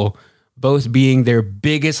Beetle, both being their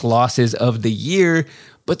biggest losses of the year.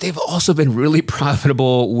 But they've also been really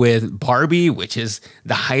profitable with Barbie, which is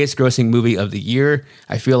the highest grossing movie of the year.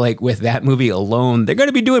 I feel like with that movie alone, they're going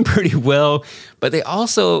to be doing pretty well. But they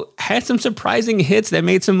also had some surprising hits that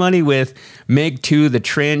made some money with Meg 2, The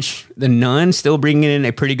Trench, The Nun, still bringing in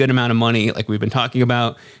a pretty good amount of money, like we've been talking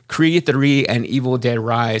about, Creed 3, and Evil Dead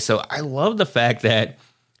Rise. So I love the fact that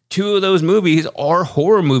 2 of those movies are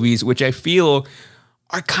horror movies, which I feel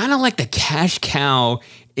are kind of like the cash cow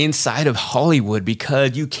inside of Hollywood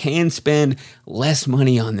because you can spend less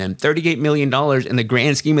money on them. $38 million in the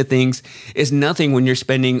grand scheme of things is nothing when you're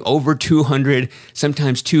spending over $200,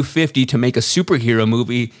 sometimes $250 to make a superhero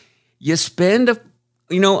movie. You spend,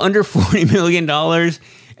 under $40 million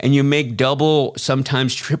and you make double,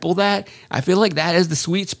 sometimes triple that. I feel like that is the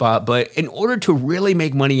sweet spot. But in order to really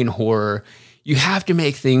make money in horror, you have to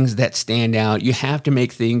make things that stand out. You have to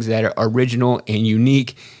make things that are original and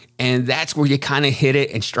unique. And that's where you kind of hit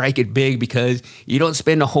it and strike it big because you don't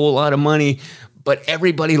spend a whole lot of money, but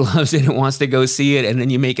everybody loves it and wants to go see it. And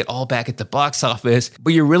then you make it all back at the box office.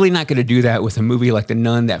 But you're really not going to do that with a movie like The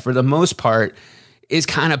Nun that for the most part is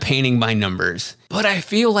kind of painting by numbers. But I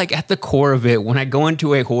feel like at the core of it, when I go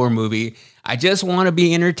into a horror movie, I just want to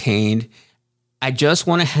be entertained. I just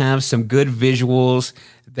want to have some good visuals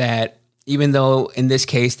that, even though in this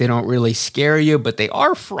case they don't really scare you, but they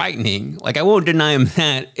are frightening. Like, I won't deny them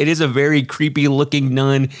that. It is a very creepy looking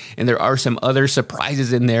nun, and there are some other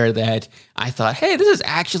surprises in there that I thought, hey, this is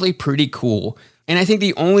actually pretty cool. And I think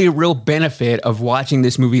the only real benefit of watching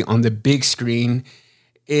this movie on the big screen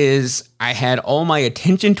is I had all my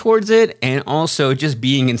attention towards it, and also just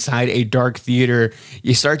being inside a dark theater,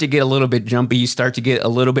 you start to get a little bit jumpy, you start to get a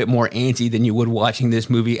little bit more antsy than you would watching this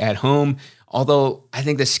movie at home. Although I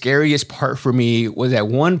think the scariest part for me was at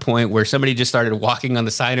one point where somebody just started walking on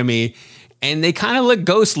the side of me and they kind of look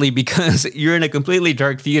ghostly because you're in a completely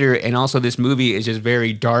dark theater, and also this movie is just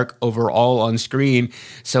very dark overall on screen.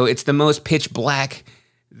 So it's the most pitch black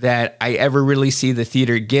that I ever really see the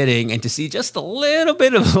theater getting, and to see just a little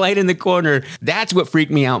bit of light in the corner, that's what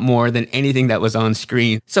freaked me out more than anything that was on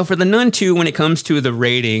screen. So for The Nun 2, when it comes to the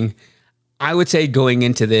rating, I would say going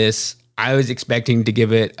into this, I was expecting to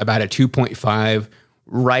give it about a 2.5,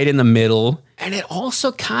 right in the middle. And it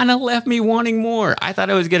also kind of left me wanting more. I thought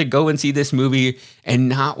I was going to go and see this movie and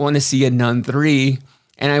not want to see a Nun 3.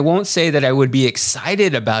 And I won't say that I would be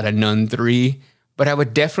excited about a Nun 3, but I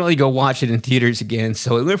would definitely go watch it in theaters again.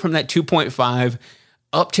 So it went from that 2.5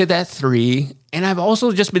 up to that 3. And I've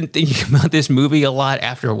also just been thinking about this movie a lot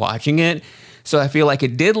after watching it. So I feel like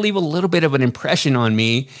it did leave a little bit of an impression on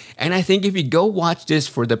me. And I think if you go watch this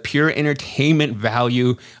for the pure entertainment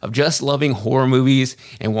value of just loving horror movies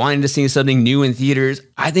and wanting to see something new in theaters,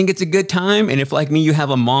 I think it's a good time. And if, like me, you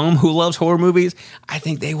have a mom who loves horror movies, I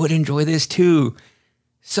think they would enjoy this too.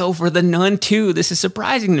 So for The Nun 2, this is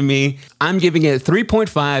surprising to me. I'm giving it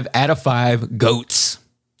 3.5 out of 5 goats.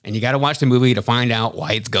 And you got to watch the movie to find out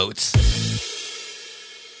why it's goats.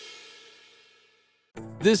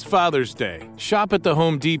 This Father's Day, shop at the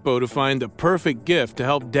Home Depot to find the perfect gift to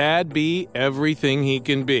help Dad be everything he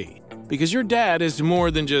can be. Because your dad is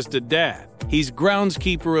more than just a dad. He's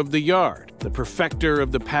groundskeeper of the yard, the perfecter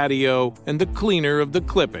of the patio, and the cleaner of the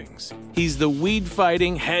clippings. He's the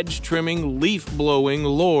weed-fighting, hedge-trimming, leaf-blowing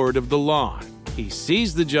lord of the lawn. He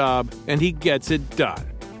sees the job, and he gets it done.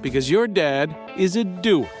 Because your dad is a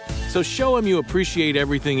doer. So show him you appreciate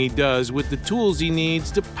everything he does with the tools he needs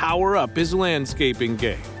to power up his landscaping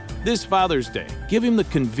game. This Father's Day, give him the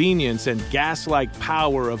convenience and gas-like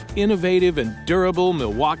power of innovative and durable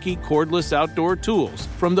Milwaukee cordless outdoor tools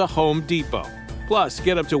from the Home Depot. Plus,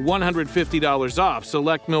 get up to $150 off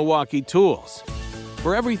select Milwaukee tools.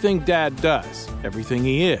 For everything Dad does, everything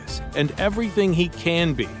he is, and everything he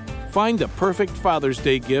can be, find the perfect Father's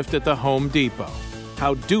Day gift at the Home Depot.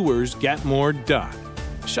 How doers get more done.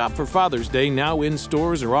 Shop for Father's Day now in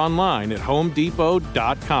stores or online at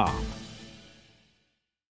homedepot.com.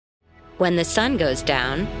 When the sun goes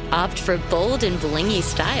down, opt for bold and blingy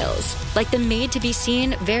styles, like the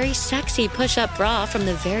made-to-be-seen, very sexy push-up bra from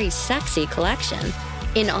the Very Sexy collection.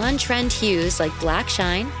 In on-trend hues like black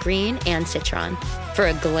shine, green, and citron. For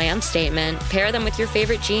a glam statement, pair them with your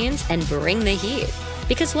favorite jeans and bring the heat.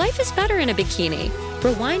 Because life is better in a bikini.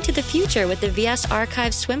 Rewind to the future with the VS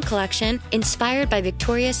Archives swim collection, inspired by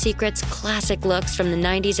Victoria's Secret's classic looks from the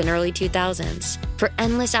 90s and early 2000s. For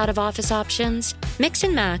endless out-of-office options, mix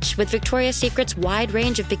and match with Victoria's Secret's wide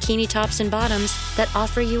range of bikini tops and bottoms that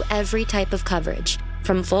offer you every type of coverage,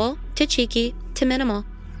 from full to cheeky to minimal.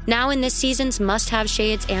 Now in this season's must-have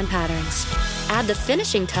shades and patterns. Add the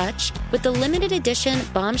finishing touch with the limited edition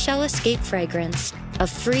Bombshell Escape fragrance, a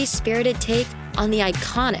free-spirited take on the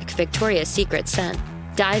iconic Victoria's Secret scent.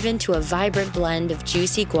 Dive into a vibrant blend of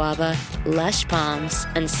juicy guava, lush palms,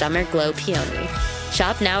 and summer glow peony.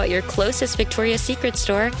 Shop now at your closest Victoria's Secret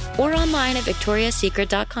store or online at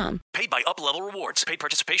victoriassecret.com. Paid by Up-Level Rewards. Paid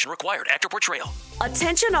participation required. Actor portrayal.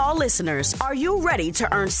 Attention all listeners. Are you ready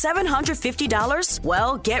to earn $750?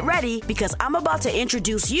 Well, get ready because I'm about to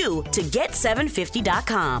introduce you to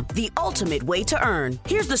Get750.com, the ultimate way to earn.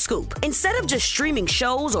 Here's the scoop. Instead of just streaming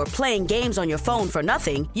shows or playing games on your phone for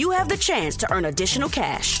nothing, you have the chance to earn additional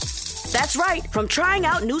cash. That's right. From trying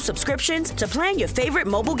out new subscriptions to playing your favorite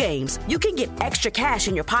mobile games, you can get extra cash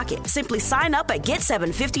in your pocket. Simply sign up at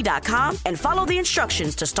Get750.com and follow the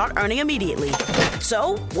instructions to start earning immediately.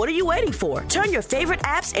 So, what are you waiting for? Turn your favorite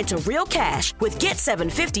apps into real cash with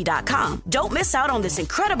Get750.com. Don't miss out on this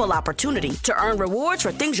incredible opportunity to earn rewards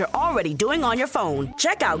for things you're already doing on your phone.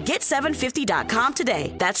 Check out Get750.com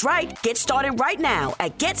today. That's right. Get started right now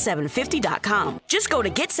at Get750.com. Just go to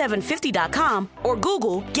Get750.com or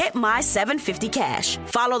Google Get My 750 Cash.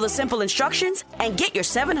 Follow the simple instructions and get your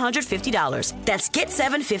 $750. That's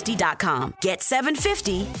Get750.com.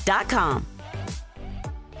 Get750.com.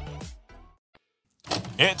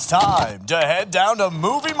 It's time to head down to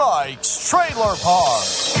Movie Mike's Trailer Park.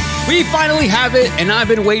 We finally have it, and I've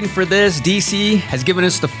been waiting for this. DC has given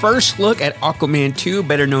us the first look at Aquaman 2,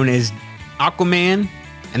 better known as Aquaman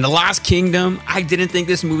and the Lost Kingdom. I didn't think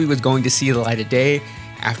this movie was going to see the light of day.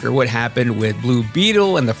 After what happened with Blue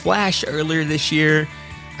Beetle and The Flash earlier this year,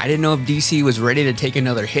 I didn't know if DC was ready to take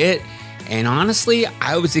another hit. And honestly,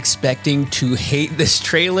 I was expecting to hate this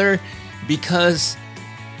trailer because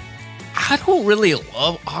I don't really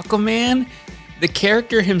love Aquaman. The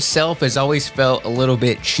character himself has always felt a little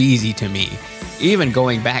bit cheesy to me. Even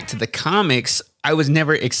going back to the comics, I was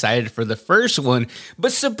never excited for the first one.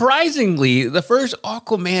 But surprisingly, the first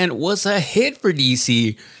Aquaman was a hit for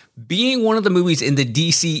DC, being one of the movies in the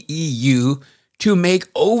DCEU to make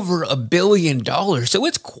over $1 billion. So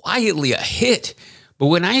it's quietly a hit. But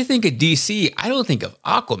when I think of DC, I don't think of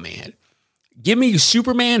Aquaman. Give me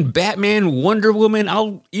Superman, Batman, Wonder Woman.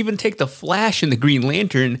 I'll even take the Flash and the Green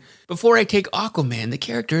Lantern before I take Aquaman. The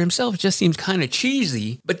character himself just seems kind of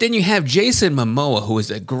cheesy. But then you have Jason Momoa, who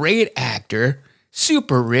is a great actor,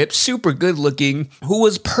 super ripped, super good looking, who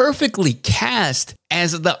was perfectly cast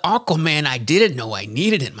as the Aquaman I didn't know I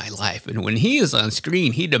needed in my life. And when he is on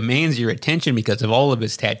screen, he demands your attention because of all of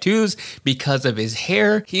his tattoos, because of his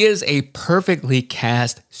hair. He is a perfectly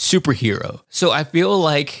cast superhero. So I feel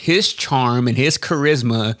like his charm and his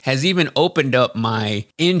charisma has even opened up my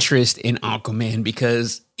interest in Aquaman,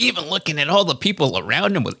 because even looking at all the people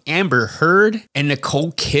around him with Amber Heard and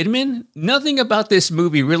Nicole Kidman, nothing about this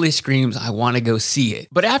movie really screams, I want to go see it.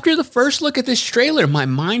 But after the first look at this trailer, my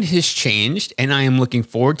mind has changed and I am looking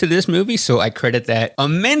forward to this movie. So I credit that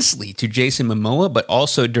immensely to Jason Momoa, but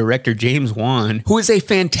also director James Wan, who is a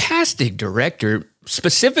fantastic director,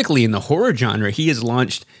 specifically in the horror genre. He has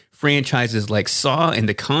launched franchises like Saw and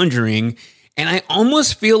The Conjuring. And I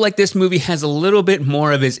almost feel like this movie has a little bit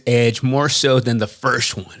more of his edge, more so than the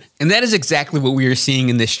first one. And that is exactly what we are seeing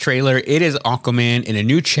in this trailer. It is Aquaman in a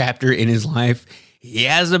new chapter in his life. He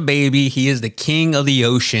has a baby. He is the king of the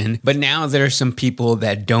ocean. But now there are some people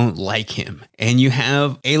that don't like him. And you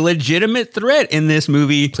have a legitimate threat in this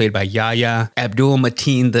movie, played by Yahya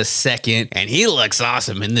Abdul-Mateen II. And he looks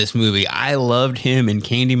awesome in this movie. I loved him in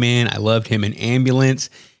Candyman. I loved him in Ambulance.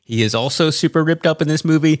 He is also super ripped up in this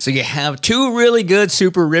movie. So you have two really good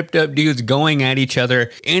super ripped up dudes going at each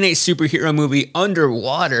other in a superhero movie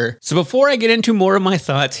underwater. So before I get into more of my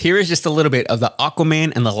thoughts, here is just a little bit of the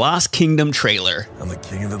Aquaman and the Lost Kingdom trailer. I'm the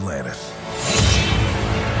king of Atlantis.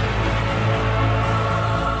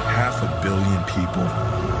 500 million people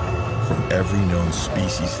from every known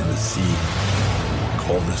species in the sea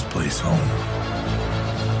call this place home.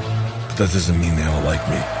 But that doesn't mean they all like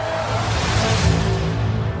me.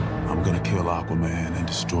 I'm gonna kill Aquaman and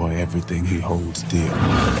destroy everything he holds dear.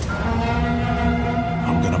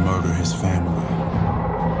 I'm gonna murder his family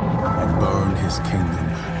and burn his kingdom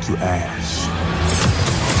to ash.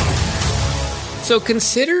 So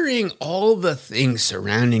considering all the things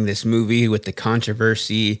surrounding this movie with the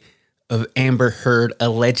controversy of Amber Heard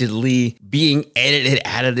allegedly being edited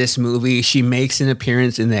out of this movie, she makes an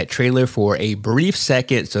appearance in that trailer for a brief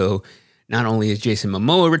second. So not only is Jason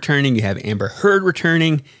Momoa returning, you have Amber Heard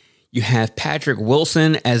returning. You have Patrick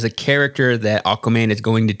Wilson as a character that Aquaman is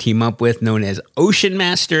going to team up with, known as Ocean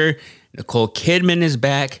Master. Nicole Kidman is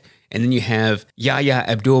back. And then you have Yahya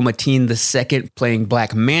Abdul-Mateen II playing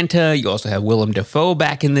Black Manta. You also have Willem Dafoe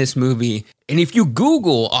back in this movie. And if you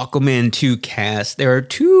Google Aquaman 2 cast, there are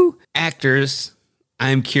two actors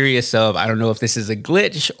I'm curious of. I don't know if this is a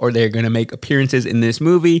glitch or they're going to make appearances in this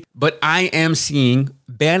movie, but I am seeing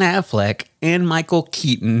Ben Affleck and Michael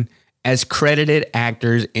Keaton as credited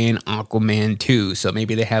actors in Aquaman 2. So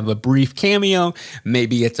maybe they have a brief cameo,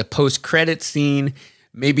 maybe it's a post-credit scene,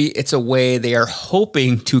 maybe it's a way they are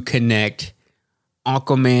hoping to connect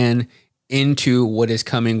Aquaman into what is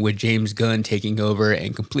coming with James Gunn taking over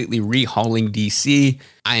and completely rehauling DC.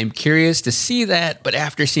 I am curious to see that, but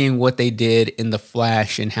after seeing what they did in The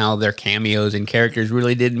Flash and how their cameos and characters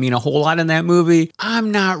really didn't mean a whole lot in that movie,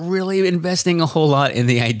 I'm not really investing a whole lot in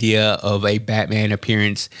the idea of a Batman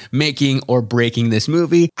appearance making or breaking this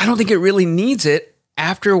movie. I don't think it really needs it.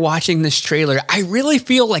 After watching this trailer, I really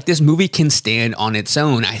feel like this movie can stand on its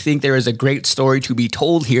own. I think there is a great story to be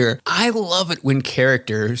told here. I love it when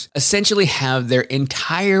characters essentially have their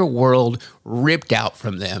entire world ripped out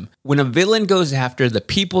from them. When a villain goes after the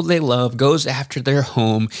people they love, goes after their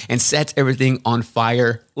home, and sets everything on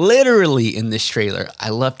fire, literally in this trailer. I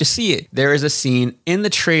love to see it. There is a scene in the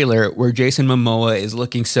trailer where Jason Momoa is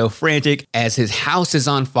looking so frantic as his house is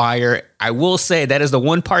on fire. I will say that is the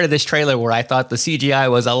one part of this trailer where I thought the CGI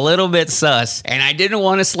was a little bit sus, and I didn't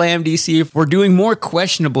want to slam DC for doing more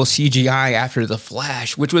questionable CGI after The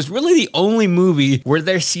Flash, which was really the only movie where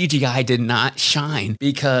their CGI did not shine,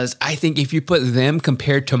 because I think if you put them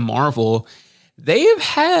compared to Marvel, they have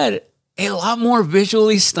had a lot more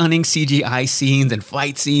visually stunning CGI scenes and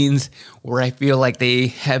fight scenes where I feel like they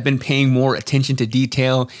have been paying more attention to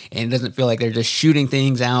detail, and it doesn't feel like they're just shooting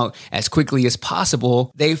things out as quickly as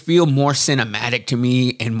possible. They feel more cinematic to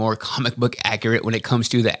me and more comic book accurate when it comes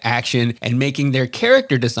to the action and making their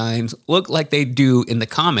character designs look like they do in the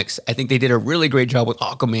comics. I think they did a really great job with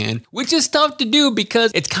Aquaman, which is tough to do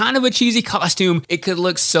because it's kind of a cheesy costume. It could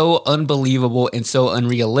look so unbelievable and so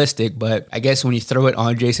unrealistic, but I guess when you throw it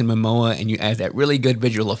on Jason Momoa and you add that really good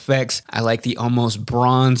visual effects, I like the almost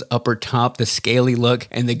bronze upper top, the scaly look,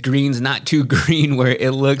 and the green's not too green where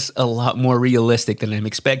it looks a lot more realistic than I'm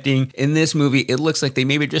expecting. In this movie, it looks like they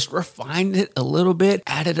maybe just refined it a little bit,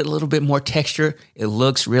 added a little bit more texture. It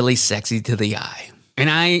looks really sexy to the eye. And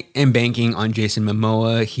I am banking on Jason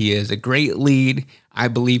Momoa. He is a great lead. I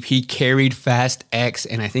believe he carried Fast X,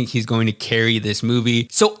 and I think he's going to carry this movie.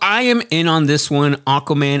 So I am in on this one.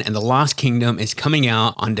 Aquaman and the Lost Kingdom is coming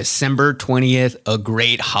out on December 20th, a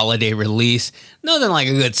great holiday release. Nothing like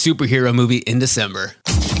a good superhero movie in December.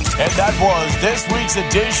 And that was this week's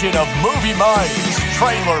edition of Movie Mike's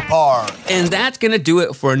Trailer Park. And that's going to do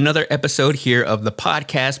it for another episode here of the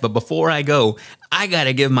podcast. But before I go, I got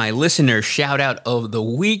to give my listener shout out of the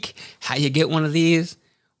week. How you get one of these?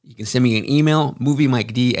 You can send me an email,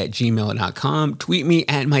 moviemiked@gmail.com. Tweet me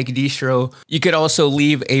at Mike Distro. You could also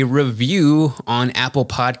leave a review on Apple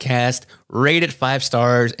Podcast, rate it 5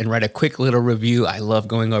 stars, and write a quick little review. I love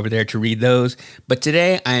going over there to read those. But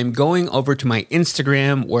today I am going over to my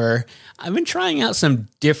Instagram where I've been trying out some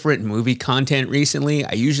different movie content recently.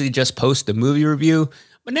 I usually just post the movie review,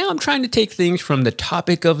 but now I'm trying to take things from the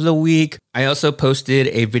topic of the week. I also posted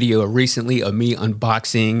a video recently of me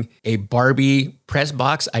unboxing a Barbie press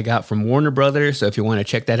box I got from Warner Brothers. So if you want to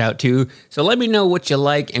check that out too. So let me know what you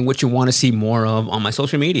like and what you want to see more of on my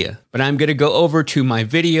social media. But I'm going to go over to my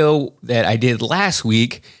video that I did last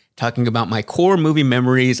week talking about my core movie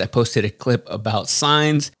memories. I posted a clip about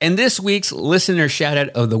Signs. And this week's listener shout out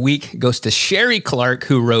of the week goes to Sherry Clark,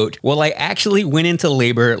 who wrote, "Well, I actually went into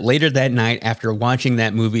labor later that night after watching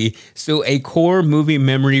that movie, so a core movie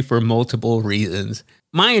memory for multiple reasons."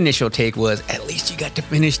 My initial take was, at least you got to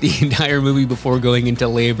finish the entire movie before going into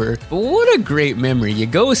labor. But what a great memory. You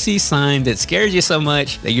go see Signs that scares you so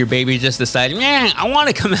much that your baby just decided, man, I want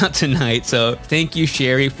to come out tonight. So thank you,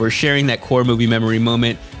 Sherry, for sharing that core movie memory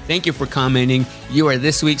moment. Thank you for commenting. You are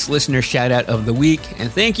this week's listener shout out of the week.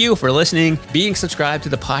 And thank you for listening, being subscribed to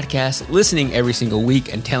the podcast, listening every single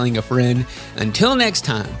week, and telling a friend. Until next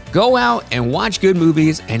time, go out and watch good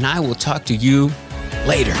movies, and I will talk to you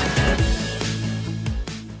later.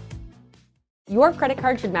 Your credit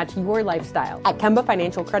card should match your lifestyle. At Kemba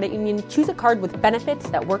Financial Credit Union, choose a card with benefits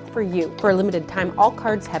that work for you. For a limited time, all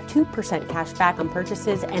cards have 2% cash back on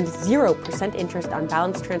purchases and 0% interest on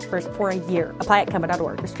balance transfers for a year. Apply at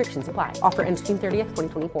Kemba.org. Restrictions apply. Offer ends June 30th,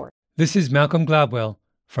 2024. This is Malcolm Gladwell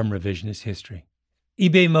from Revisionist History.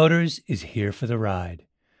 eBay Motors is here for the ride.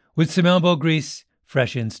 With some elbow grease,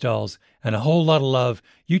 fresh installs, and a whole lot of love,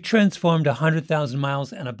 you transformed 100,000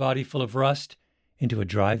 miles and a body full of rust into a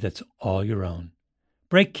drive that's all your own.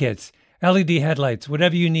 Brake kits, LED headlights,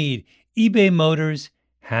 whatever you need, eBay Motors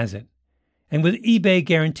has it. And with eBay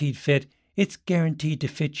Guaranteed Fit, it's guaranteed to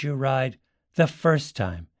fit your ride the first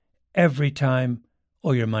time, every time,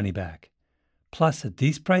 or your money back. Plus, at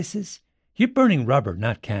these prices, you're burning rubber,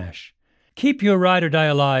 not cash. Keep your ride or die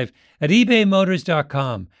alive at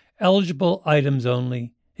ebaymotors.com. Eligible items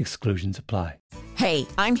only. Exclusions apply. Hey,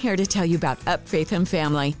 I'm here to tell you about Up Faith and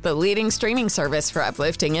Family, the leading streaming service for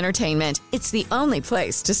uplifting entertainment. It's the only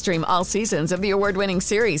place to stream all seasons of the award-winning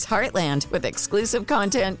series Heartland with exclusive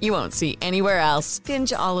content you won't see anywhere else.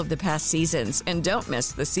 Binge all of the past seasons and don't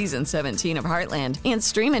miss the season 17 of Heartland and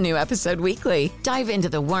stream a new episode weekly. Dive into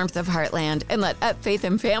the warmth of Heartland and let Up Faith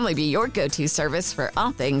and Family be your go-to service for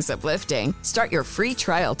all things uplifting. Start your free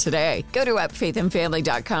trial today. Go to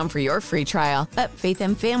upfaithandfamily.com for your free trial.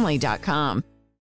 upfaithandfamily.com.